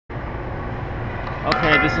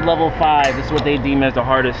Okay, this is level 5. This is what they deem as the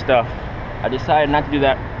hardest stuff. I decided not to do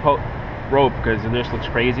that rope because this looks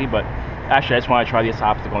crazy, but actually I just want to try this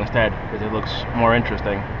obstacle instead because it looks more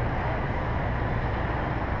interesting.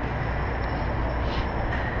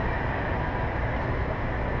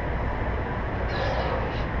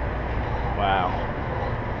 Wow.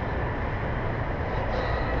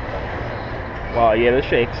 Wow, yeah, this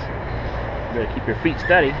shakes. You gotta keep your feet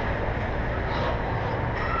steady.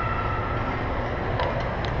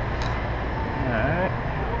 Alright.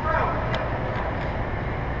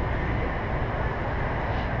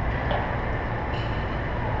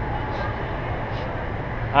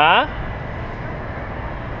 Huh?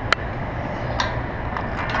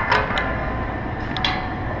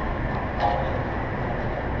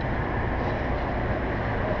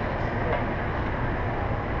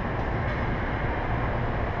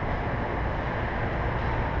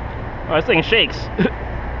 Oh, this thing shakes.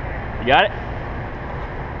 You got it?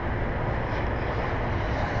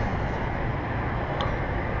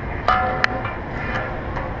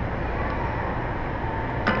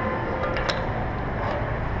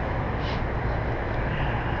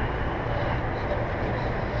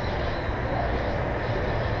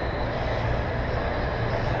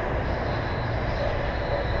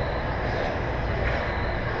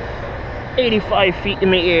 "85 feet in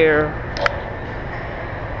the air.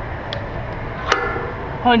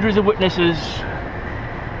 Hundreds of witnesses.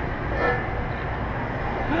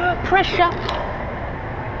 Pressure."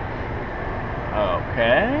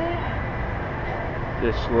 Okay.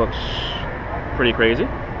 This looks pretty crazy.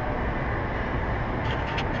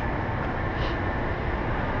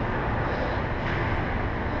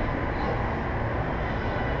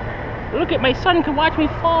 Look at my son can watch me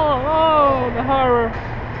fall. Oh, the horror.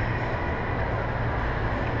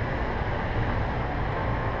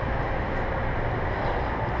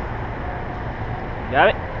 Got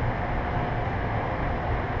it?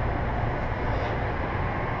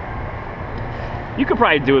 You could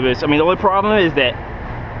probably do this. I mean, the only problem is that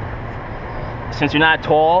since you're not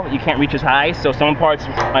tall, you can't reach as high, so some parts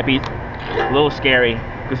might be a little scary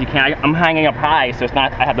because you can't. I'm hanging up high, so it's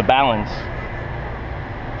not. I have the balance.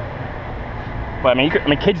 But I mean,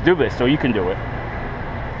 kids do this, so you can do it.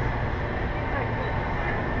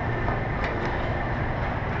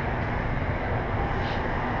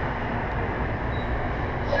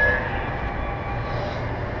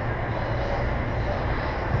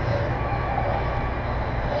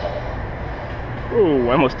 Ooh,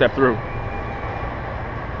 I almost stepped through.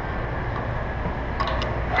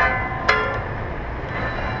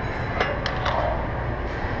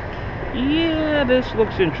 Yeah, this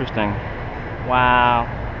looks interesting. Wow.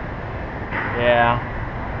 Yeah.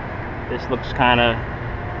 This looks kind of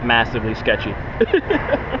massively sketchy.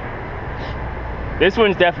 This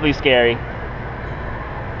one's definitely scary.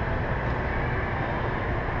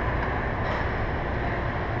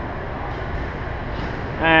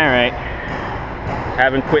 Alright.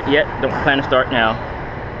 Haven't quit yet. Don't plan to start now.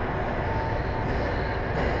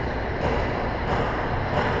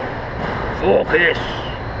 Focus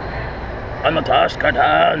on the task at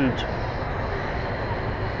hand.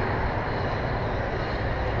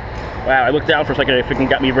 Wow, I looked down for a second. It freaking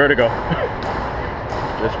got me vertigo.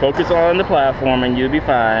 Just focus on the platform and you'll be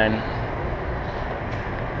fine.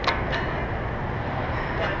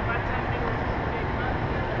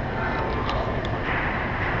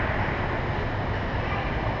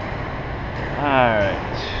 Alright.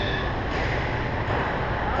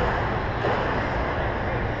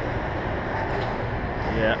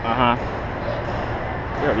 Yeah,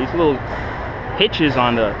 Yeah, these little hitches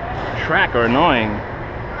on the track are annoying.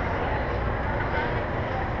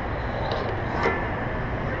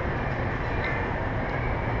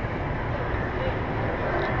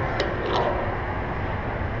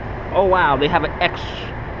 Oh wow, they have an X.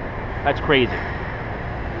 That's crazy.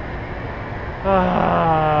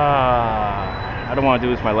 I don't want to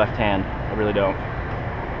do this with my left hand. I really don't.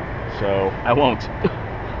 So I won't.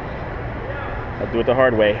 I'll do it the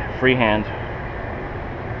hard way. Freehand.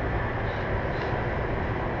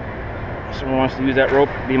 If someone wants to use that rope,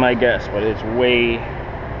 be my guest, but it's way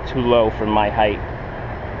too low for my height.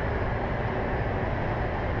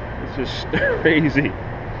 It's just crazy.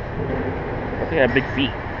 I think I have big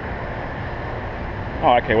feet.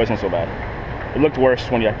 Oh, okay, it wasn't so bad. It looked worse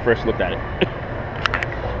when I first looked at it.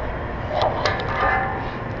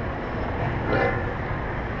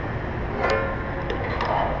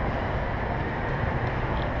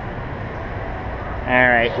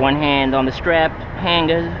 Alright, one hand on the strap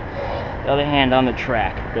hanger, the other hand on the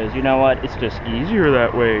track, because you know what? It's just easier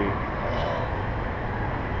that way.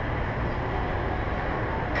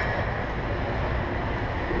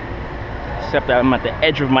 except that I'm at the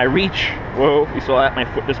edge of my reach. Whoa, you saw that? My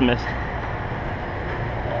foot just missed.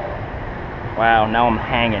 Wow, now I'm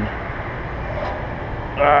hanging.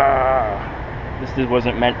 This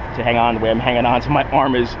wasn't meant to hang on the way I'm hanging on, so my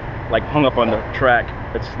arm is like hung up on the track.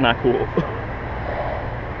 It's not cool.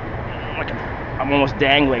 I'm almost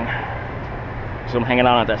dangling. So I'm hanging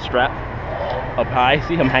on at that strap up high.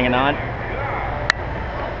 See, I'm hanging on.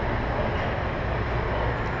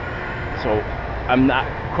 So I'm not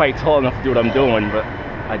quite tall enough to do what I'm doing, but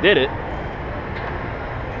I did it.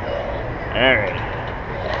 All right.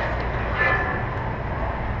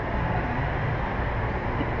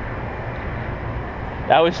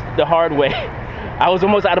 That was the hard way. I was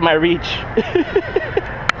almost out of my reach.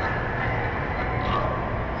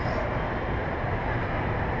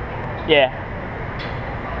 Yeah.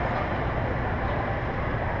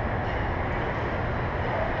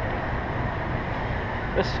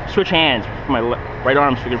 Let's switch hands. My right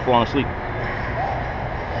arm's freaking falling asleep.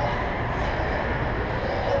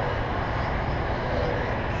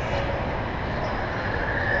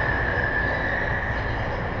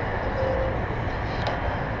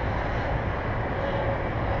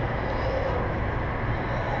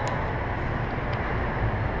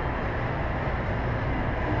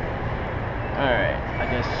 Alright, I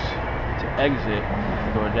guess to exit,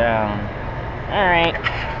 go down. Alright.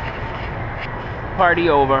 Party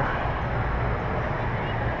over.